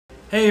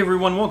Hey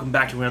everyone, welcome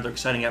back to another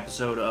exciting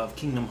episode of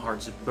Kingdom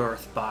Hearts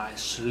Birth by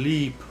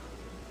Sleep.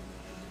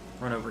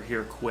 Run over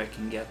here quick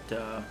and get,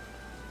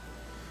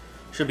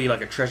 should be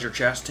like a treasure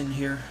chest in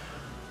here.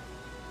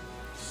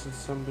 It's in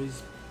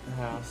somebody's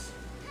house.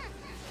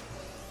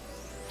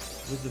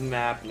 With a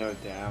map, no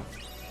doubt.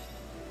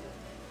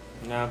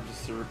 No,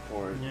 just a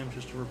report. Yeah,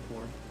 just a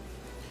report.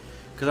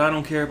 Because I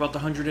don't care about the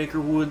 100-acre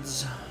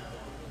woods.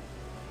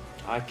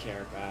 I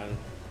care about it.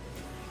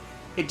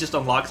 It just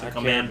unlocks a I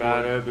command care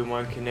about board.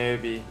 Obi-Wan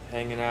Kenobi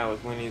hanging out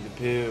with Winnie the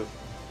Pooh.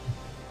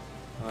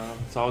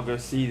 Let's all go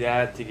see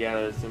that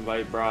together. Let's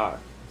invite Brock.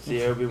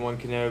 See Obi-Wan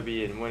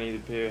Kenobi and Winnie the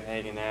Pooh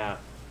hanging out.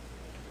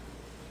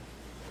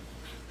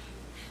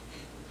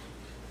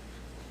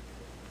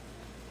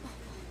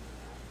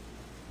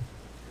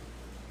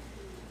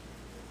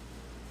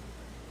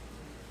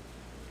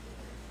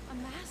 A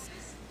mask?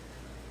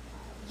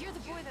 You're the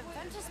boy that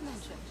Ventus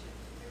mentioned.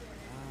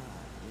 Ah,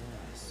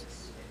 yes.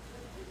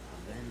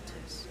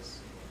 Ventus.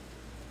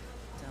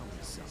 Tell me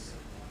something.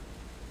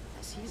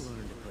 Has he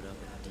learned to put up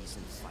a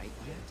decent fight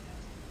yet?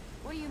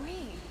 What do you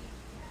mean?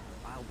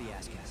 I'll be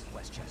asking his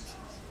questions.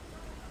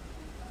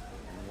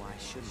 And why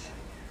shouldn't I?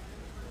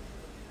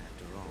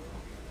 After all,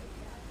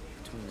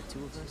 between the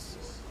two of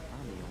us,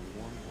 I'm the only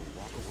one who'll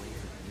walk away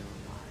from here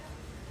alive.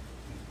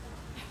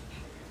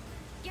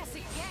 Guess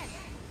again.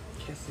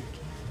 Guess it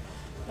can.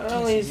 Not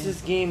only is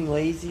this game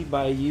lazy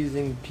by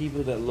using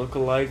people that look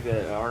alike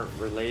that aren't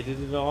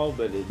related at all,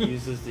 but it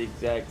uses the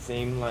exact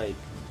same like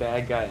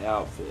bad guy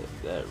outfit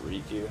that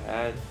Riku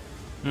had.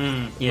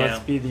 Yeah.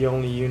 Must be the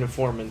only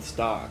uniform in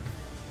stock.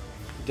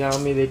 Tell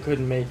me they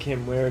couldn't make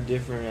him wear a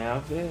different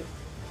outfit?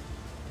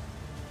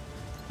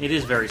 It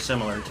is very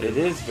similar to It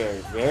is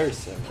very, very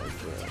similar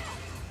to it.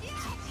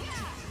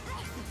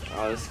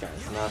 Oh, this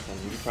guy's nothing.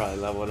 You probably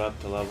leveled up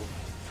to level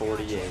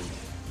 48,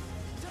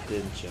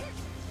 didn't you?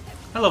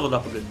 I leveled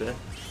up a good bit.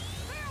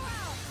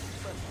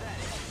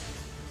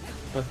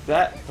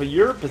 But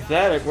you're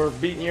pathetic. We're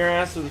beating your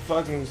ass with a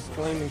fucking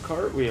flaming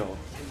cartwheel.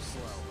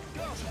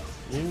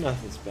 You're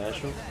nothing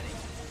special.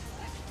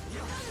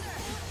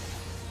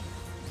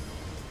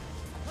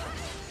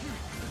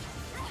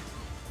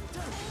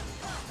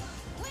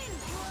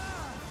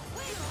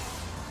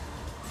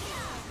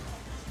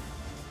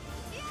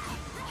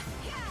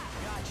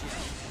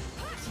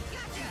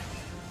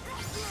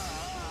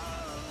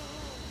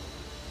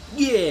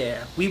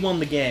 Yeah, we won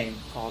the game.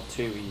 All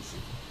too easy.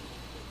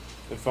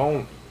 If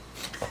only.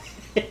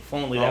 If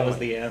only that was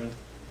the end.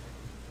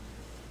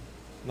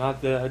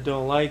 Not that I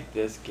don't like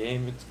this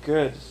game. It's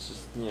good. It's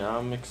just, you know,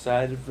 I'm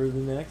excited for the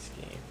next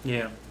game.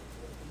 Yeah.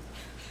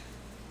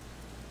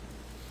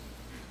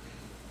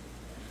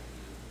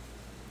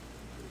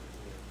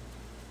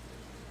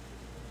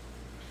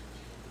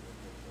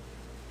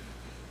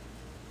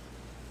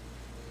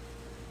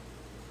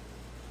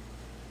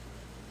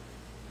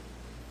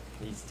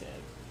 He's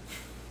dead.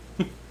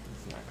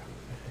 He's not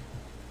coming back.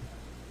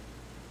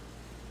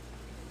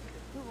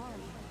 Who are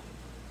you?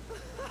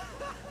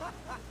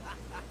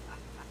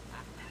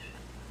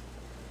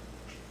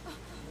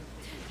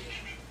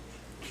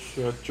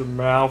 Shut your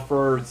mouth,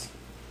 birds.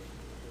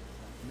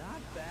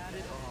 Not bad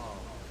at all.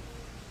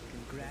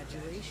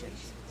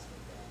 Congratulations.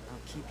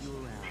 I'll keep you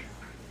around.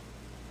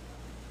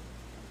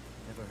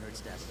 Never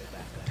hurts to have a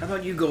backup. How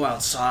about you go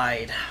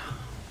outside?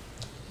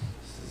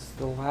 This is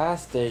the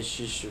last day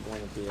she should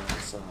want to be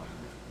outside.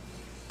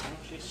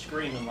 She's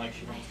screaming like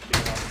she wants to be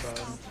outside.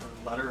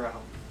 Let her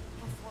out.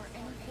 Before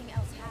anything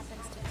else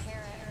happens to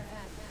Kara or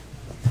Ven.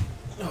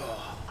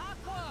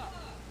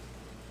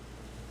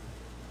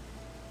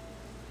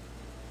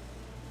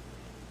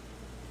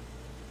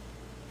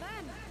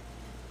 Ven!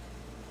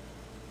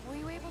 Were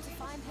you able to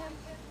find him?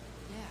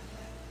 Yeah.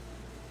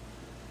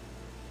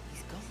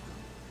 He's gone.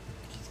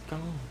 She's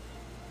gone.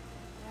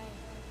 Right.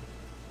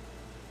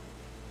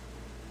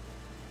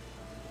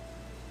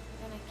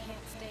 Then I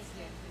can't stay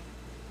here.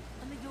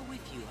 Let me go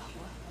with you,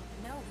 Aqua.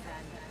 No,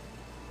 Ven.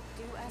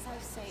 Do as I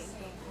say and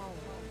go home.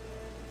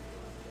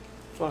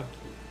 Fuck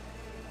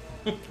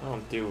you. I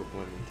don't do what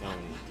women tell me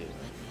to do.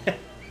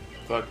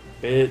 Fuck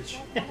bitch. I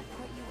don't want to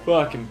put you in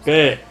Fucking harm's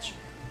bitch. way.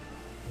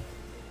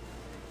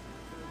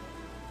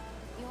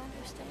 You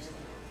understand?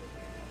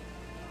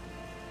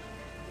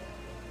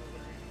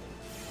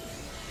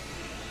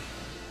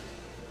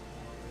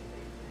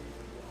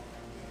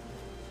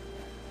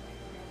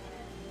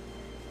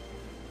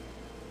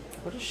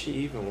 What is she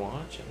even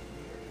watching?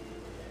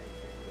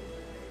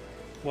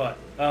 What?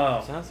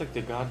 Oh. Sounds like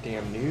the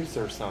goddamn news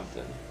or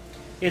something.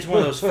 It's one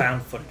of those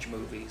found footage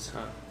movies.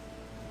 Huh.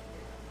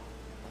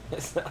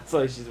 It sounds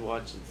like she's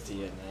watching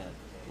CNN.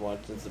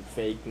 Watching some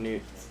fake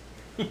news.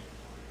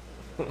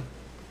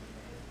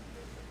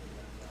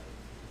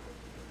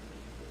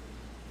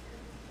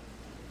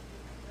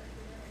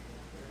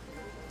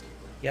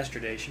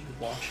 Yesterday she was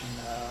watching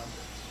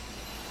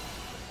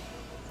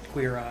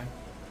Queer Eye.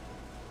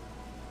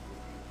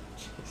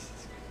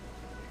 Jesus.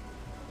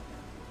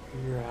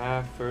 You're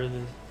half for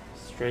the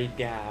straight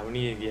guy. We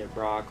need to get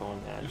Brock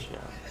on that show.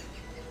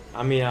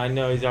 I mean, I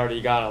know he's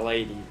already got a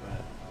lady,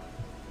 but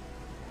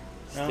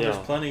Still, there's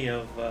plenty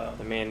of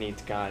the man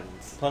needs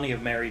guidance. plenty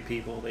of married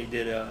people. They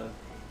did a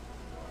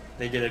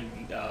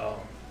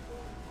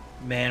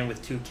man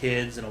with 2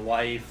 kids and a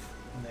wife,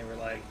 and they were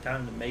like,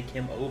 time to make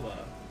him over.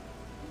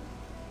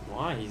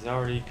 Why? He's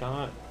already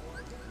got.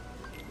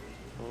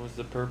 What was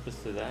the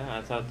purpose of that?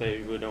 I thought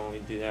they would only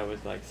do that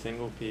with like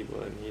single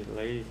people and need a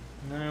lady.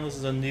 No, this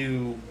is a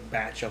new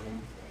batch of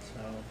them,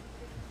 so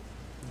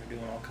they're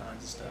doing all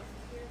kinds of stuff.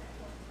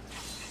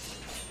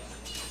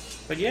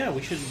 But yeah,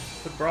 we should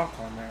put Brock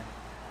on there.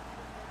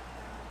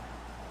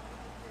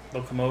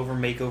 They'll come over,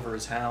 make over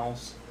his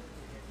house,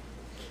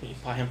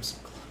 buy him some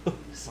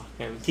clothes,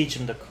 teach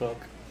him to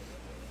cook.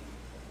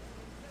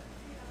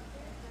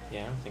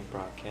 Yeah, I don't think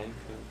Brock can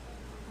cook.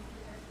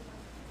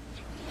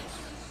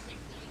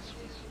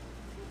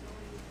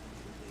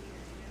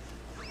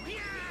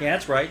 Yeah,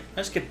 that's right.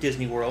 I skipped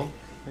Disney World.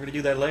 We're gonna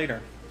do that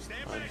later.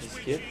 Why'd you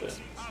skip it?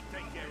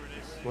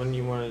 Wouldn't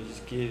you want to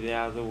just get it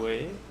out of the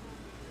way?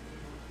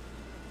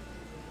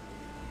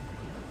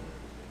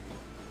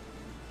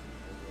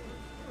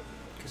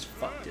 Cause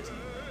fuck Disney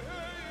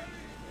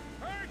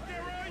World.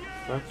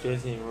 Fuck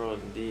Disney World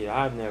indeed.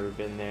 I've never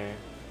been there.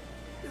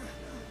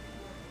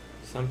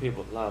 Some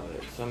people love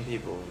it. Some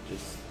people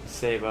just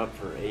save up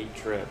for 8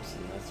 trips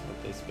and that's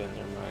what they spend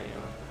their money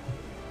on.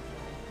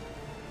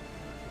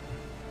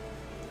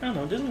 I don't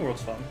know. Disney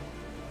World's fun.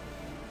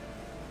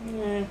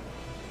 Yeah.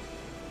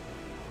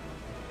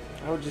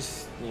 I would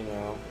just,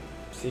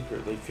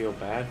 secretly feel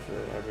bad for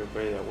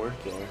everybody that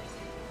worked there.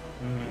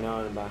 Mm-hmm.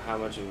 Knowing about how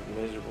much of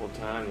a miserable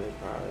time they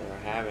probably are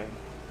having.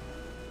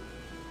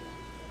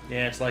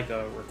 Yeah, it's like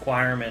a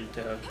requirement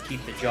to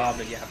keep the job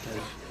that you have to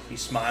be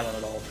smiling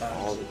at all times.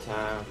 All the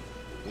time.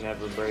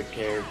 Never break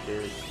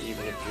characters,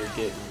 even if you're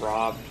getting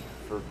robbed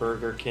for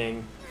Burger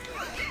King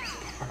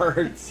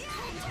parts.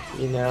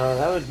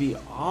 That would be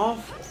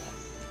awful.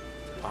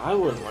 I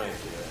wouldn't like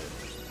to do it.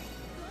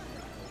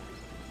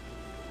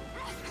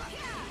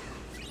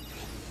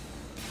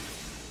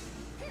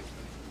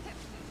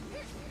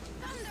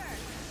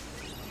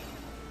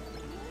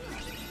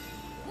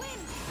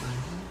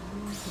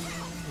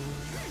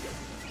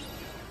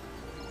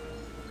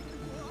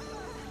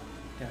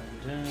 Dun,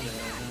 dun, dun.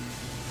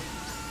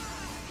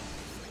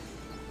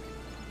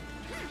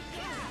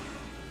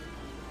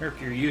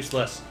 Herc, you're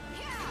useless.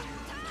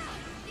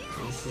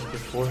 This is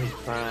before his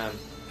prime.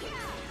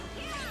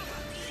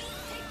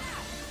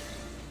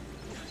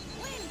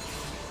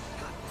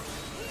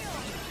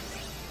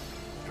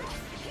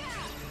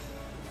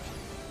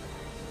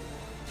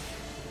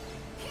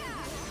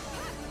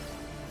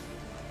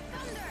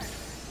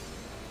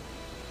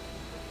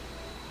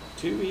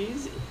 Too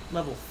easy.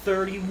 Level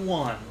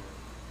 31.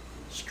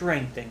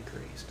 Strength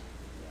increased.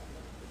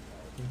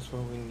 That's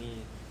what we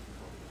need.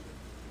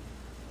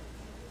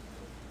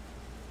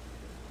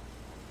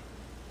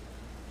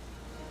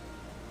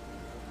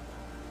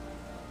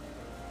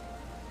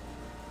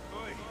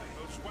 Boy,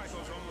 those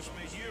wackos almost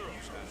made heroes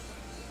out of us.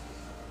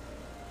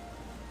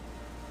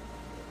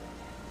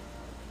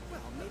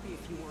 Well, maybe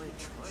if you weren't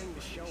trying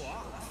to show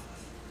off.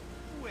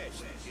 Where's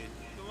that kid?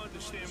 You'll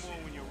understand more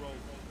when you're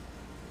older.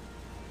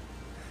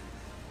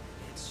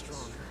 It's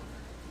stronger.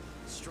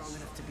 Strong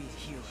enough to be a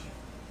hero.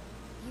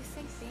 You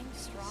think being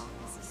strong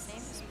is the same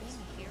as being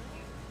a hero?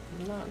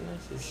 Not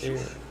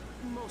necessarily.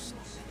 Mostly.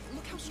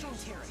 Look how strong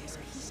Terra is.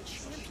 He's a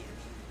champion.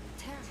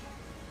 Terra.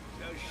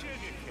 So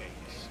sugar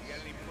cakes, you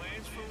got any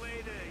plans for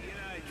later?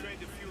 I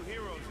trained a few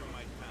heroes in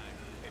my time.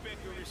 Maybe I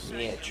could recite.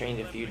 Yeah, trained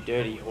a few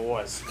dirty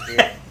whores. Do you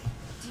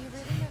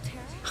really know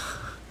Terra?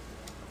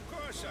 Of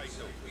course I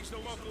do. He's the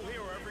local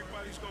hero.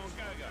 Everybody's going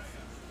gaga.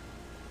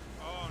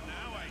 Oh,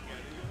 now I get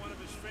it. You're one of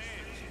his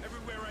fans.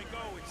 Everywhere I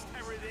go, it's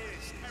Terra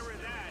this, Terra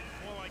that.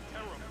 More like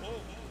Terra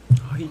Bull.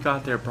 Oh, he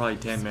got there probably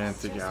 10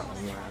 minutes ago.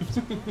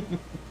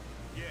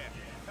 Yeah,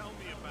 tell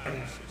me about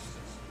it,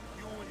 sister.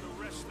 You and the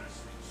rest of us.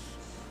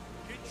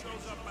 Kid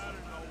shows up out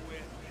of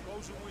nowhere,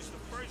 goes and wins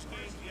the first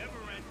game he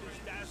ever enters,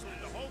 dazzling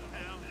the whole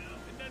town,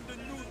 and then the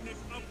new Nick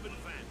up and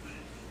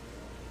vanishes.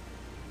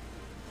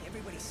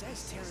 Everybody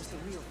says Terra's the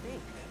real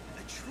thing.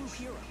 A true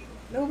hero.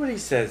 Nobody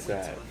says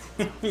that.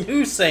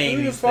 Who's saying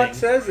Who the these fuck things?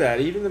 says that?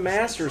 Even the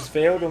masters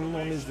failed him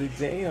on his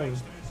exam.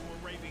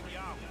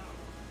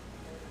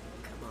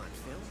 Come on,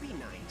 Phil. Be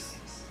nice.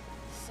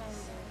 So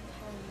you're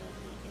telling me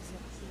he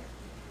isn't here?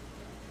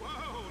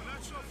 Whoa,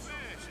 not so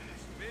fast.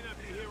 He may not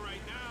be here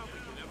right now, but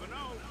you never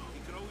know.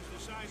 He could always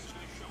decide he's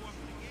going to show up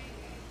in the game.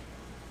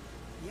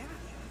 Yeah,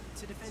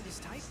 to defend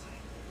his title.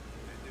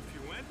 And if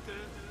you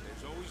enter,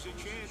 there's always a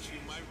chance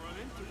you might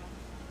run into him.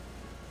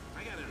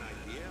 I got an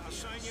idea. I'll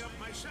sign you up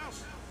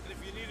myself. And if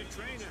you need a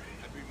trainer,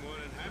 I'd be more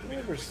than happy to.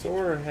 Never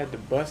Sora had to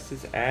bust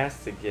his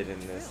ass to get in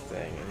this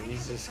thing, and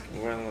he's just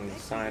willing to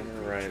sign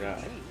her right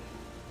up.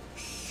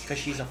 Because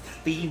she's a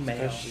female.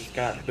 Because she's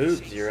got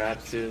boobs, you're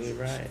absolutely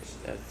right.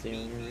 That's the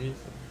only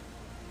reason.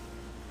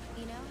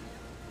 You know,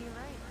 you're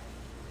right.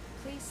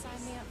 Please sign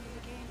me up for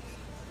the games.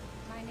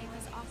 My name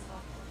is Aqua.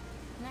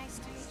 Nice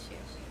to meet you.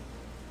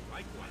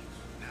 Likewise.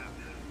 Now,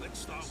 let's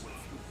start with a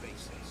few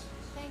basics.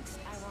 Thanks,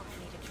 I won't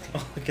need a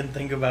All drink. I can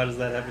think about is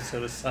that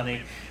episode of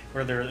Sunny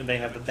where they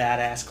have the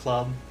badass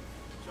club.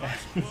 So I And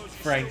suppose you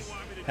Frank still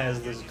want me to has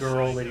go this get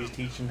girl signed that he's up.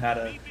 teaching how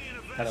to Me being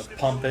a vegetable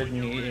pump it,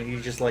 and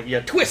he's just like, yeah,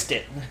 twist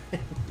it.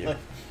 Like,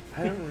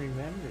 I don't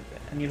remember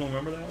that. you don't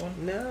remember that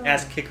one? No.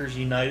 Ass Kickers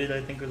United,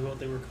 I think, is what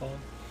they were called.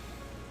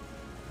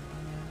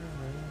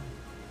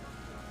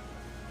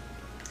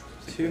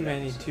 Too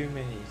many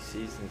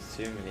seasons,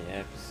 too many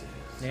episodes.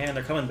 Yeah, and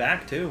they're coming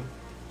back too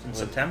in With-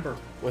 September.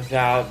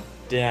 Without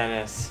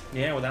Dennis.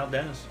 Yeah, without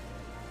Dennis.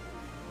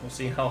 We'll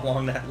see how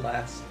long that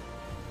lasts.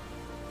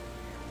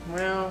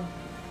 Well,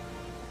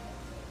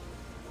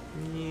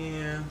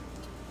 yeah.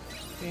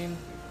 I mean,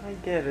 I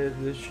get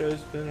it. The show's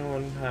been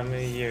on how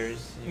many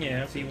years? You Yeah,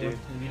 need if he, to if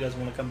he doesn't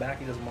want to come back,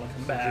 he doesn't want to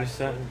come do back.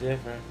 something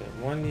different. But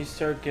when you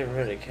start getting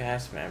rid of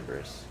cast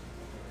members,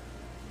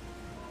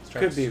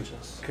 Starts could be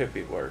just- could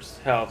be worse.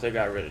 Hell, if they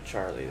got rid of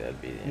Charlie,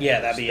 that'd be the end. Yeah,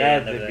 of that'd be the, the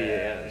end that'd of be the-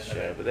 the end of the yeah.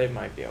 show. But they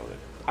might be able to.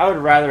 I would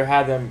rather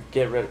have them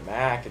get rid of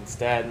Mac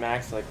instead.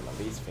 Mac's like my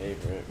least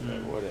favorite,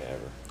 but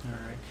whatever. All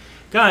right,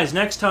 guys.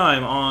 Next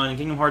time on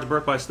Kingdom Hearts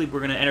Birth by Sleep,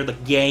 we're gonna enter the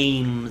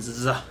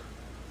games.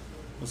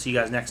 We'll see you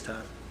guys next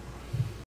time.